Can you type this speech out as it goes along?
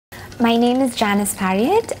My name is Janice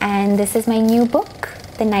Pariat, and this is my new book,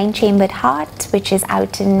 The Nine-Chambered Heart, which is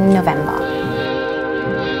out in November.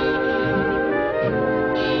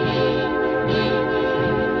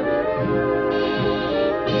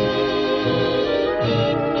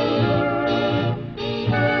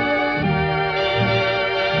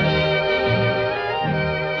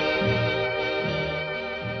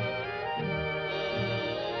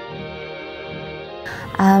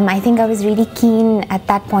 I think I was really keen at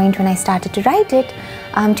that point when I started to write it,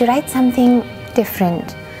 to write something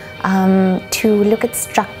different, to look at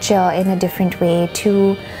structure in a different way,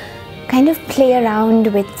 to kind of play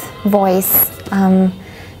around with voice,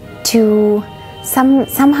 to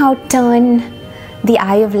somehow turn the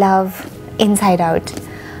eye of love inside out.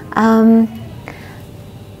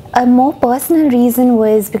 A more personal reason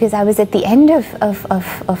was because I was at the end of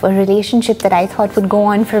a relationship that I thought would go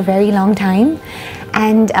on for a very long time,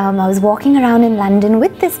 and I was walking around in London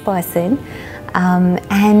with this person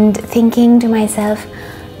and thinking to myself,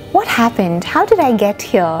 what happened? How did I get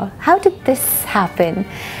here? How did this happen?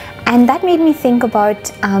 And that made me think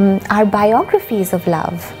about our biographies of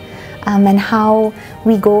love, and how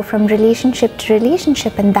we go from relationship to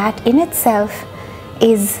relationship, and that in itself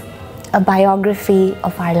is a biography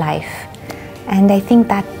of our life. And I think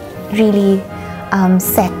that really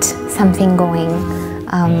set something going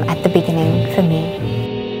at the beginning for me.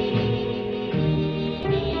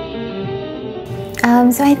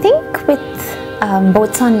 So I think with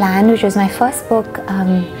Boats on Land, which was my first book,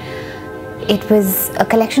 it was a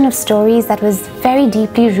collection of stories that was very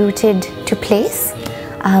deeply rooted to place.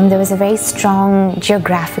 There was a very strong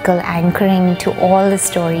geographical anchoring to all the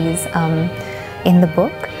stories in the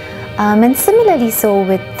book. And similarly so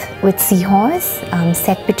with Seahorse,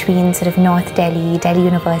 set between sort of North Delhi, Delhi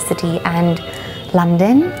University and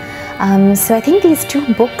London. So I think these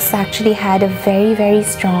two books actually had a very, very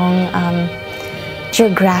strong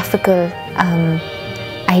geographical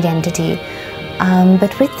identity.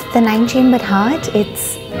 But with The Nine-Chambered Heart,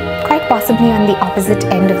 it's quite possibly on the opposite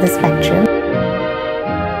end of the spectrum.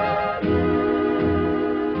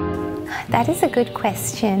 That is a good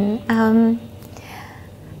question.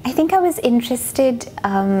 I think I was interested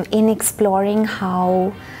in exploring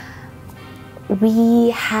how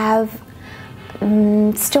we have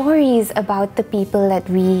stories about the people that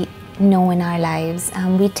we know in our lives.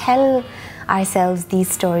 We tell ourselves these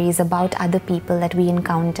stories about other people that we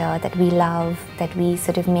encounter, that we love, that we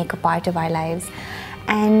sort of make a part of our lives.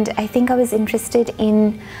 And I think I was interested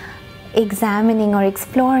in examining or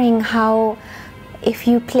exploring how, if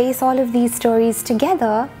you place all of these stories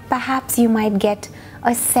together, perhaps you might get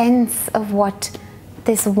a sense of what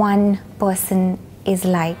this one person is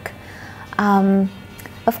like.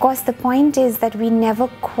 Of course, the point is that we never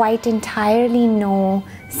quite entirely know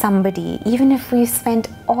somebody. Even if we've spent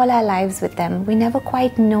all our lives with them, we never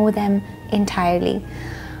quite know them entirely.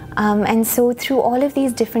 And so through all of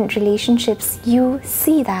these different relationships, you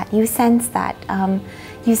see that, you sense that.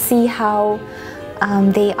 You see how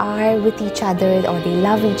they are with each other, or they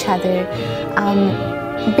love each other,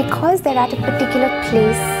 because they're at a particular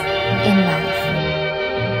place in life.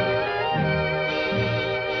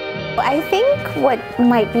 I think what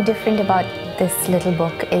might be different about this little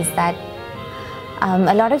book is that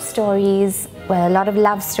a lot of stories, well, a lot of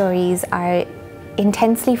love stories are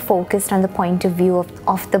intensely focused on the point of view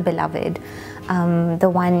of the beloved, the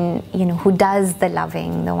one, you know, who does the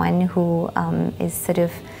loving, the one who is sort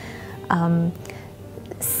of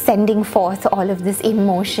sending forth all of this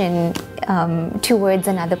emotion towards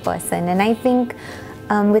another person. And I think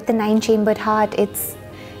with The Nine-Chambered Heart, it's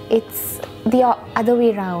the other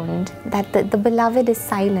way around, that the beloved is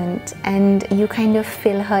silent and you kind of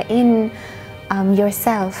fill her in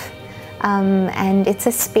yourself. And it's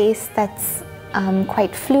a space that's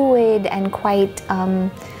quite fluid and quite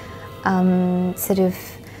sort of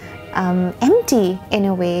empty in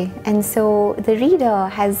a way. And so the reader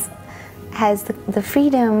has the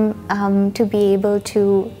freedom to be able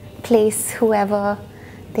to place whoever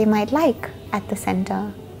they might like at the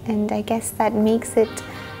center. And I guess that makes it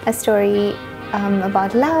a story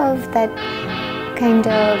about love that kind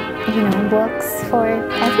of, you know, works for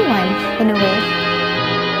everyone in a way.